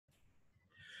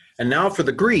And now for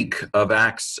the Greek of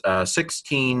Acts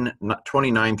 16,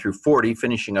 29 through 40,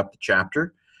 finishing up the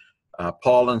chapter.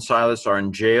 Paul and Silas are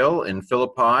in jail in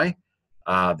Philippi.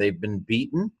 They've been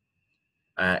beaten,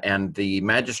 and the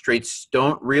magistrates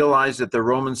don't realize that they're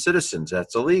Roman citizens.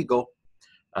 That's illegal.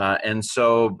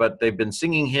 But they've been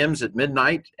singing hymns at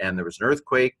midnight, and there was an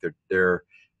earthquake. Their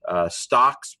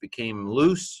stocks became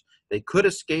loose. They could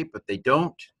escape, but they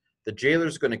don't. The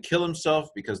jailer's going to kill himself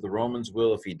because the Romans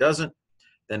will if he doesn't.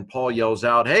 Then Paul yells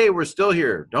out, "Hey, we're still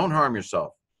here. Don't harm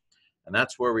yourself." And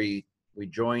that's where we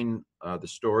join the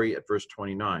story at verse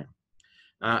 29.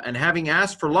 And having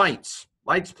asked for lights,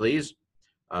 please,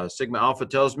 Sigma Alpha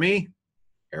tells me,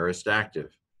 aorist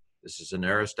active. This is an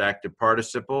aorist active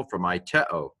participle from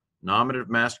aiteo, nominative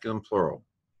masculine plural.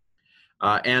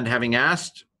 And having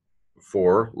asked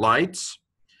for lights,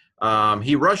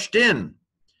 he rushed in.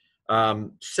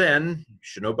 Sen, you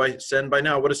should know sen by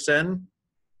now. What is sen?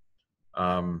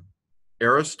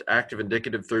 Aorist active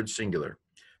indicative third singular.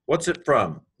 What's it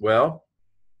from? Well,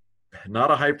 not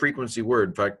a high frequency word.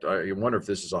 In fact, I wonder if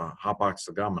this is a hapax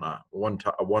a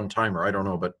one-timer. I don't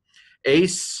know, but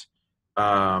ace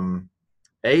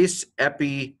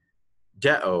epi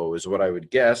deo is what I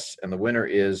would guess, and the winner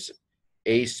is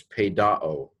ace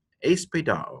pedao. Ace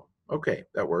pedao. Okay,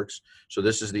 that works. So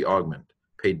this is the augment.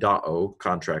 Pedao,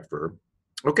 contract verb.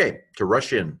 Okay, to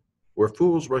rush in. Where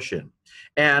fools rush in.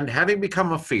 And having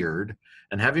become afeared,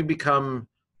 and having become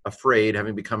afraid,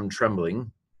 having become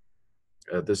trembling,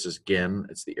 this is gen,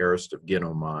 it's the aorist of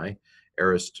genomai,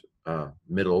 aorist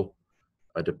middle,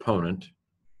 a deponent,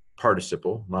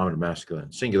 participle, nominative masculine,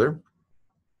 singular.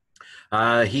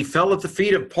 He fell at the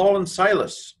feet of Paul and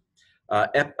Silas,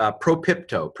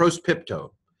 prospipto.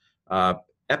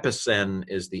 Epicen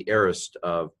is the aorist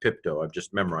of pipto. I've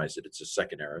just memorized it. It's a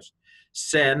second aorist.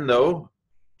 Sen, though,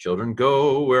 children,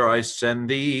 go where I send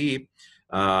thee.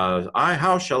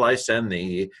 How shall I send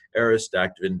thee? Aorist,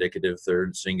 active, indicative,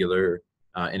 third, singular.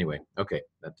 Anyway, okay,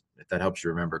 if that helps you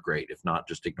remember, great. If not,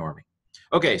 just ignore me.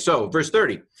 Okay, so verse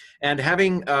 30. And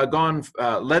having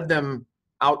led them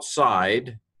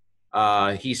outside,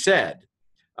 he said,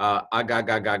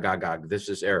 agag. This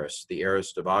is aorist, the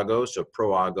aorist of ago, so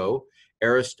proago.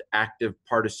 Aorist, active,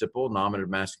 participle, nominative,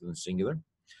 masculine, singular.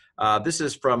 This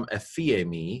is from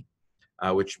ephiemi,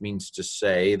 which means to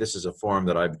say. This is a form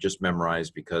that I've just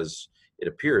memorized because it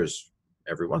appears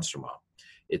every once in a while.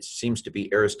 It seems to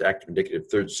be aorist, active, indicative,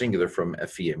 third singular from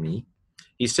ephiemi.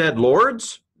 He said,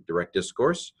 lords, direct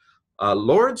discourse,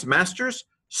 lords, masters,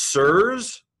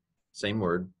 sirs, same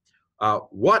word,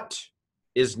 what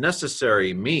is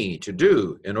necessary me to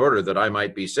do in order that I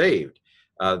might be saved?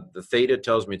 The theta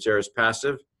tells me it's aorist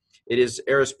passive. It is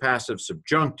aorist passive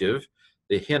subjunctive.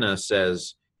 The hina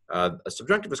says, a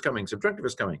subjunctive is coming,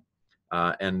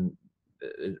 and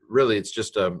really it's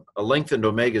just a lengthened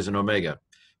omega is an omega.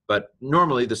 But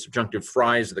normally the subjunctive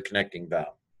fries the connecting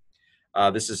vowel.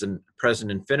 This is a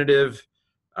present infinitive.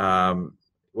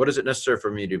 What is it necessary for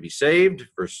me to be saved?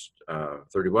 Verse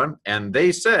 31. And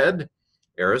they said,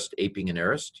 aorist, aping an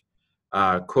aorist,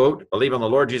 quote, believe on the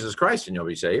Lord Jesus Christ and you'll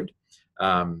be saved.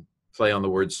 Play on the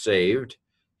word saved.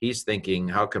 He's thinking,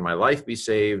 how can my life be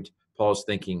saved? Paul's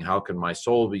thinking, how can my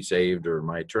soul be saved or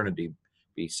my eternity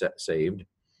be saved?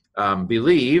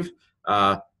 Believe.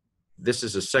 This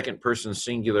is a second person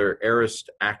singular aorist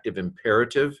active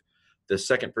imperative. The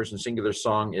second person singular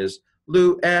song is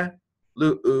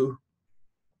lu-e-lu-u.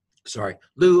 Sorry.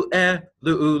 Lu-e,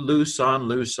 lu-u, lu-san,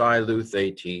 lu-si,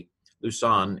 lu-theti.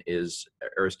 Lu-san is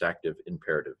aorist active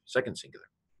imperative, second singular.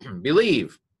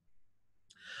 Believe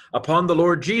upon the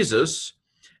Lord Jesus,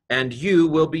 and you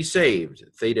will be saved.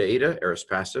 Theta, eta, aorist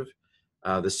passive.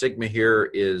 The sigma here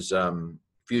is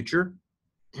future,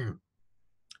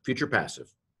 future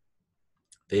passive.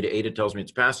 Theta, eta tells me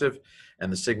it's passive,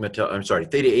 and the sigma,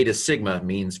 theta, eta, sigma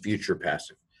means future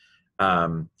passive.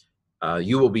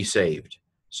 You will be saved.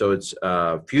 So it's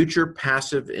future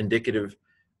passive indicative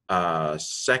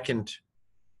second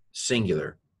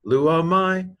singular.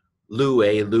 Luamai, lue,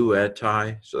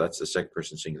 luetai. So that's the second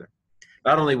person singular.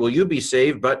 Not only will you be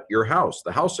saved, but your house,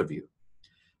 the house of you.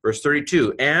 Verse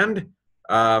 32, and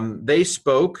they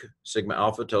spoke, sigma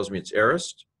alpha tells me it's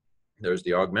aorist. There's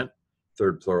the augment,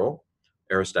 third plural.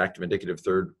 Aorist active indicative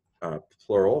third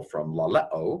plural from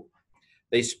laleo.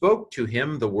 They spoke to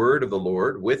him the word of the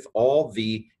Lord with all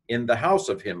the in the house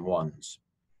of him ones.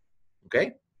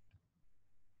 Okay?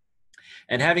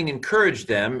 And having encouraged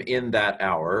them in that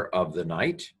hour of the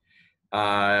night,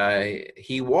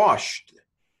 he washed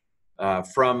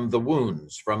from the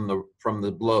wounds, from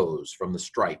the blows, from the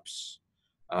stripes.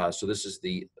 So this is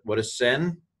what is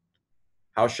sen?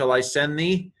 How shall I send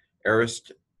thee?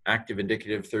 Aorist active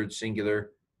indicative, third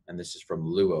singular, and this is from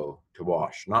luo, to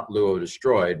wash. Not luo,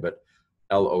 destroyed, but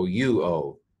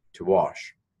L-O-U-O, to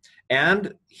wash.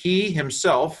 And he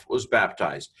himself was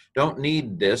baptized. Don't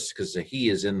need this because the he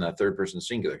is in the third person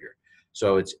singular here.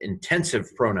 So it's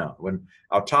intensive pronoun. When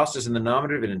autos is in the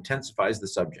nominative, it intensifies the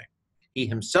subject. He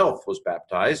himself was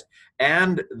baptized,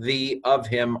 and the of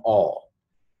him all,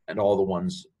 and all the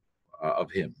ones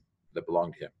of him that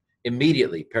belong to him.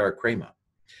 Immediately, parakrema.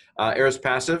 Aorist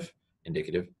passive,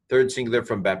 indicative, third singular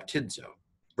from baptizo.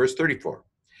 Verse 34.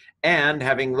 And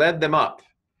having led them up,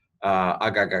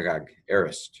 agagagag,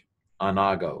 aorist,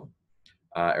 anago,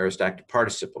 aorist active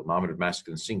participle, nominative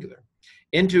masculine singular,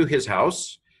 into his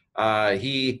house,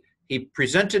 he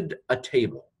presented a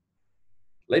table.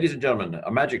 Ladies and gentlemen,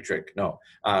 a magic trick. No,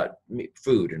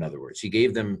 food, in other words. He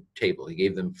gave them table. He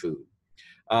gave them food.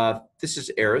 This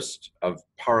is aorist of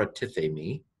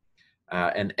paratithemi.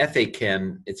 And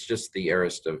etheken, it's just the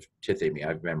aorist of tithemi.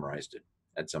 I've memorized it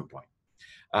at some point.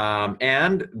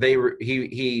 And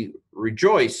he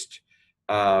rejoiced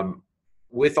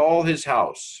with all his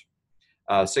house.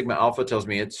 Sigma alpha tells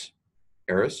me it's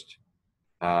aorist.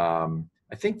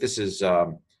 I think this is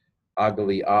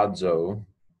agliadzo.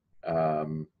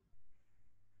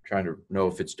 Trying to know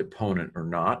if it's deponent or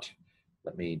not.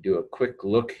 Let me do a quick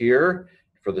look here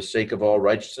for the sake of all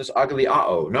righteousness.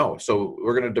 Agliao, no. So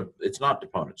we're going to, it's not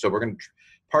deponent. So we're going to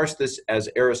parse this as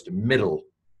aorist middle,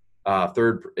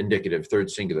 third indicative, third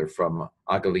singular from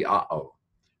agliao,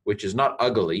 which is not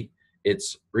ugly,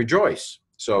 it's rejoice.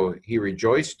 So he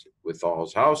rejoiced with all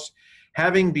his house,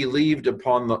 having believed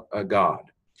upon the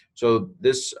God. So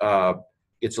this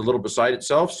gets a little beside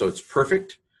itself, so it's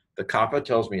perfect. The kappa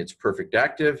tells me it's perfect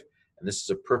active, and this is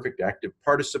a perfect active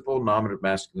participle, nominative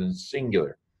masculine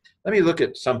singular. Let me look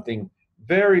at something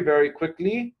very, very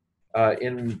quickly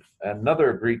in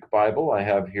another Greek Bible I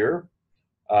have here.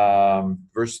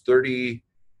 Verse 30,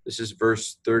 this is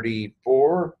verse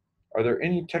 34. Are there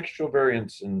any textual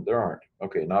variants? And there aren't.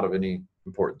 Okay, not of any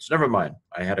importance. Never mind.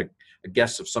 I had a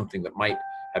guess of something that might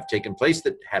have taken place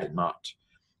that had it not.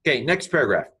 Okay, next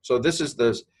paragraph. So this is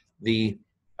the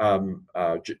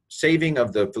saving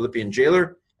of the Philippian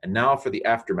jailer, and now for the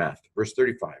aftermath. Verse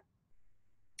 35.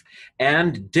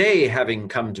 And day having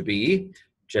come to be,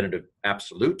 genitive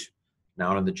absolute,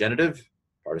 noun in the genitive,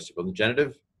 participle in the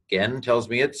genitive, again tells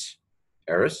me it's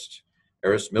aorist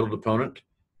middle deponent,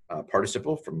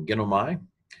 participle from ginomai.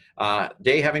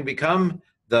 Day having become,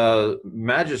 the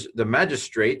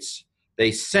magistrates,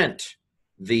 they sent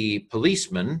the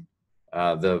policemen,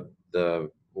 how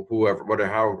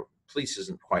police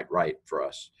isn't quite right for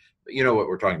us, but you know what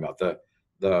we're talking about, the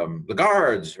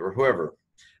guards or whoever,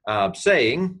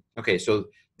 saying, okay, so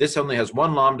this only has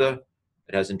one lambda,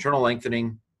 it has internal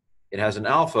lengthening, it has an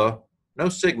alpha, no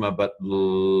sigma, but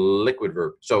liquid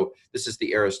verb. So this is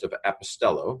the aorist of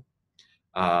apostello,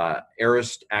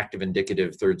 aorist active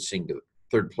indicative third singular,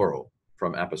 third plural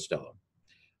from apostello.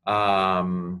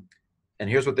 And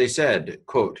here's what they said,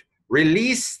 quote,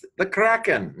 release the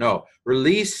kraken. No,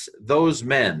 release those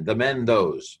men, the men,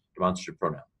 those, demonstrative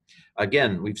pronoun.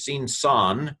 Again, we've seen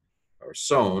son or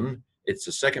son. It's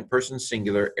a second person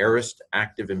singular, aorist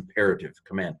active imperative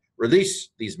command. Release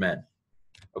these men.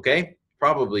 Okay?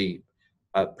 Probably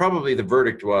the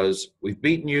verdict was, we've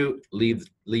beaten you, leave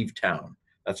town.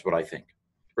 That's what I think.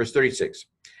 Verse 36.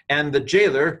 And the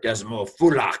jailer,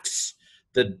 Desmophulax,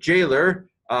 the jailer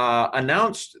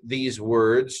announced these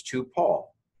words to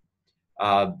Paul.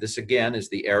 This again is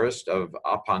the aorist of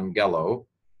apangelo.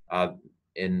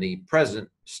 In the present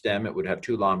stem, it would have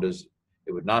two lambdas.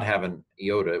 It would not have an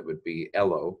iota. It would be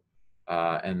elo.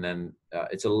 And then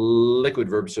it's a liquid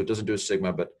verb, so it doesn't do a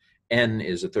sigma, but N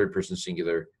is a third person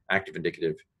singular, active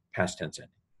indicative, past tense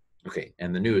ending. Okay,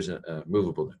 and the nu is a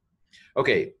movable nu.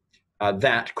 Okay,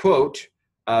 that quote,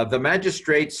 the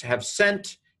magistrates have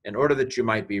sent in order that you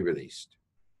might be released.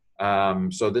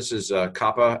 So this is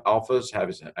kappa alphas,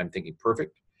 I'm thinking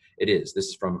perfect. It is. This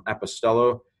is from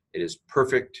apostello. It is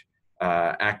perfect,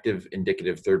 active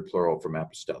indicative, third plural from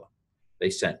apostello. They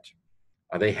sent.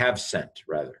 They have sent,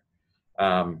 rather.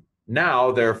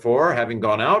 Now, therefore, having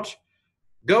gone out,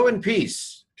 go in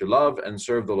peace to love and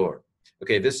serve the Lord.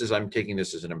 Okay, I'm taking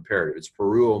this as an imperative. It's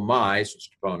peruo mai, so it's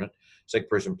deponent, second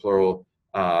person plural,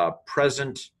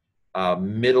 present,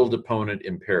 middle deponent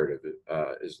imperative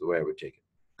is the way I would take it.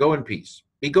 Go in peace.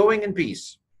 Be going in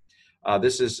peace.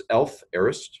 This is elf,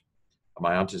 aorist.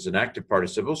 Maiont is an active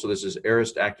participle, so this is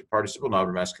aorist active participle,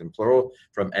 nominative masculine plural,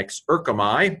 from ex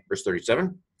erkomai, verse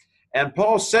 37. And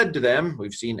Paul said to them,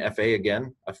 we've seen F-A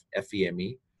again,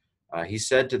 F-E-M-E, he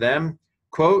said to them,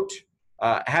 quote,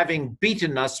 having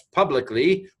beaten us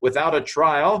publicly without a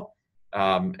trial,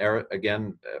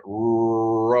 Again,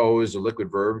 rho is a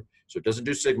liquid verb, so it doesn't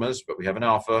do sigmas, but we have an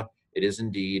alpha. It is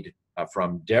indeed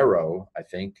from Darrow, I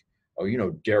think. Oh, you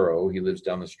know Darrow. He lives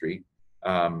down the street.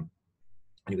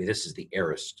 Anyway, this is the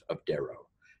aorist of Darrow,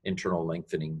 internal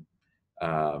lengthening.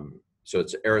 So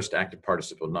it's aorist active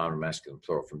participle, non-masculine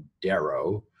plural from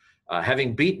Darrow.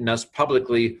 Having beaten us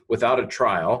publicly without a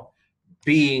trial,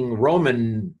 being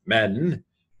Roman men,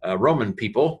 Roman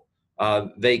people,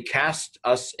 they cast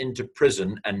us into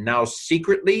prison, and now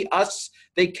secretly us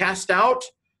they cast out.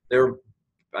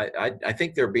 I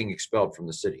think they're being expelled from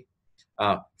the city.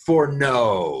 For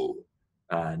no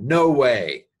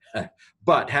way.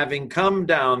 But having come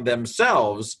down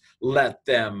themselves, let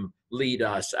them lead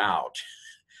us out.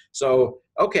 So,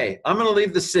 okay, I'm going to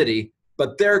leave the city,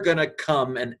 but they're going to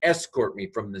come and escort me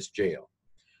from this jail.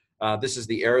 This is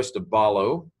the aorist of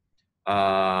Balo,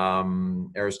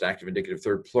 aorist active indicative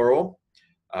third plural.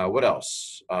 What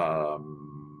else?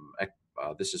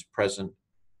 This is present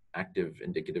active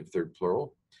indicative third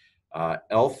plural.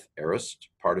 Elf, aorist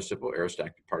participle, aorist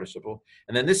active participle.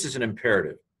 And then this is an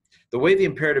imperative. The way the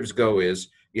imperatives go is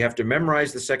you have to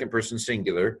memorize the second person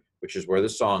singular, which is where the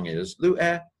song is.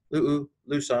 Lu-eh, lu-u,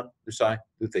 lu-san, lu-sai,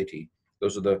 lu-they-ti.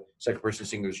 Those are the second person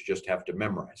singulars you just have to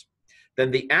memorize.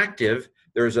 Then the active,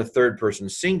 there is a third person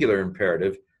singular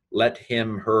imperative. Let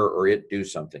him, her, or it do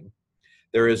something.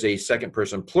 There is a second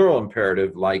person plural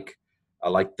imperative like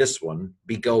this one,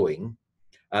 be going.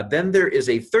 Then there is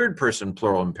a third person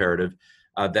plural imperative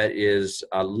that is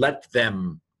let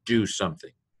them do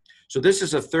something. So this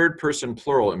is a third person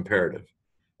plural imperative.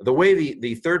 The way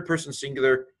the third person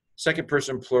singular, second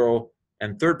person plural,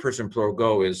 and third person plural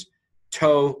go is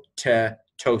to, te,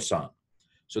 tosan.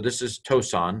 So this is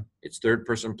tosan, it's third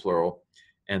person plural,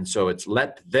 and so it's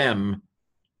let them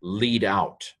lead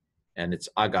out, and it's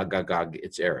agagagag,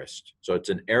 it's aorist. So it's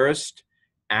an aorist,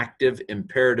 active,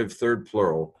 imperative, third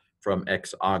plural from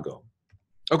ex ago.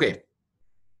 Okay,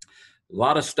 a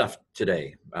lot of stuff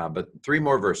today, but 3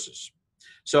 more verses.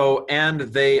 So, and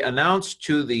they announced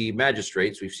to the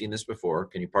magistrates, we've seen this before,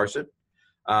 can you parse it?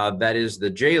 That is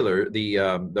the jailer,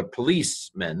 the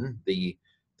policemen, the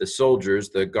soldiers,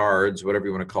 the guards, whatever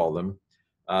you want to call them,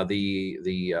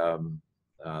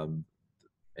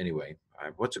 anyway,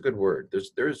 what's a good word?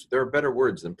 There are better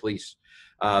words than police.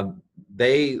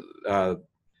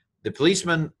 The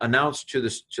policemen announced to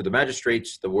the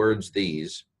magistrates the words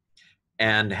these,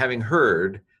 and having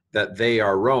heard that they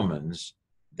are Romans,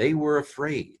 they were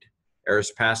afraid.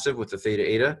 Aorist passive with the theta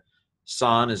eta.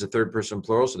 Son is a third person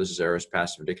plural, so this is aorist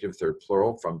passive indicative third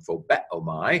plural from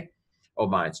phobeomai. Oh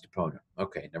my, it's depona.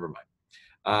 Okay, never mind.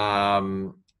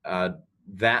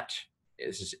 That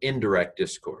is indirect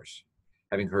discourse.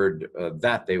 Having heard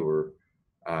that they were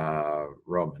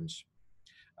Romans.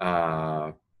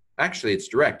 Actually, it's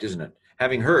direct, isn't it?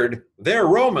 Having heard they're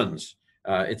Romans.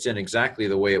 It's in exactly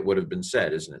the way it would have been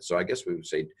said, isn't it? So I guess we would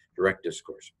say direct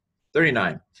discourse.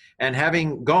 39. And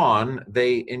having gone,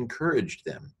 they encouraged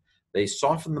them. They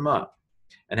softened them up.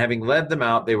 And having led them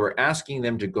out, they were asking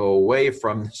them to go away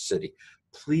from the city.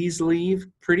 Please leave,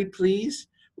 pretty please,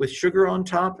 with sugar on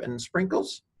top and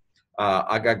sprinkles.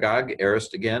 Agagag,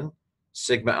 aorist again.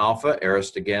 Sigma alpha,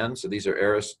 aorist again. So these are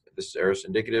aorist, this is aorist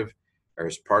indicative,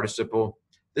 aorist participle.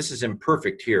 This is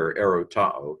imperfect here,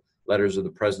 erotao, letters of the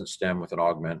present stem with an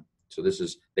augment. So this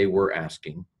is, they were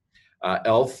asking.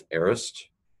 Elf, aorist.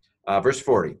 Verse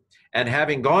 40, and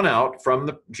having gone out from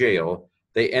the jail,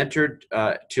 they entered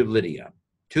to Lydia,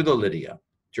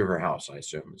 to her house, I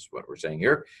assume is what we're saying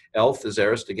here. Elf is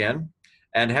aorist again.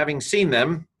 And having seen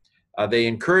them, they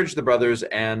encouraged the brothers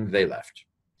and they left.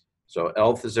 So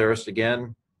elf is aorist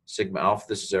again, sigma alpha,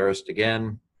 this is aorist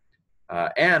again.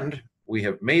 And we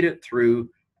have made it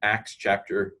through Acts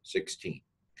chapter 16.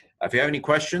 If you have any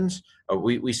questions,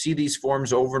 we see these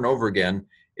forms over and over again.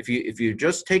 If you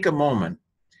just take a moment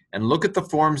and look at the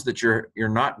forms that you're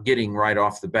not getting right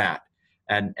off the bat,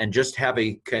 and just have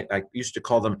I used to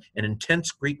call them an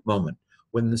intense Greek moment,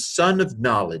 when the sun of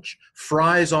knowledge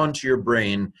fries onto your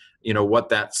brain, you know, what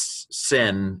that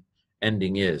sen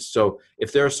ending is. So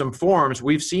if there are some forms,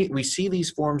 we see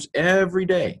these forms every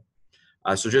day.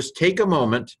 So just take a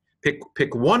moment,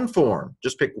 pick one form,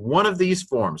 just pick one of these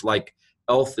forms, like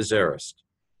elf is aorist,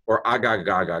 or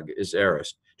agagagag is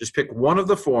aorist. Just pick one of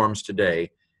the forms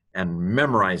today and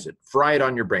memorize it. Fry it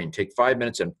on your brain. Take 5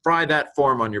 minutes and fry that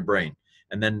form on your brain.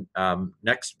 And then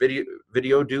next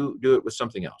video, do it with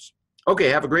something else. Okay,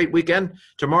 have a great weekend.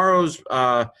 Tomorrow's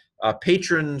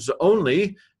patrons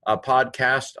only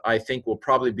podcast, I think, will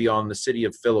probably be on the city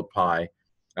of Philippi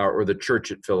or the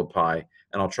church at Philippi.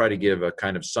 And I'll try to give a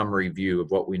kind of summary view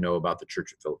of what we know about the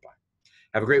church at Philippi.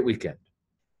 Have a great weekend.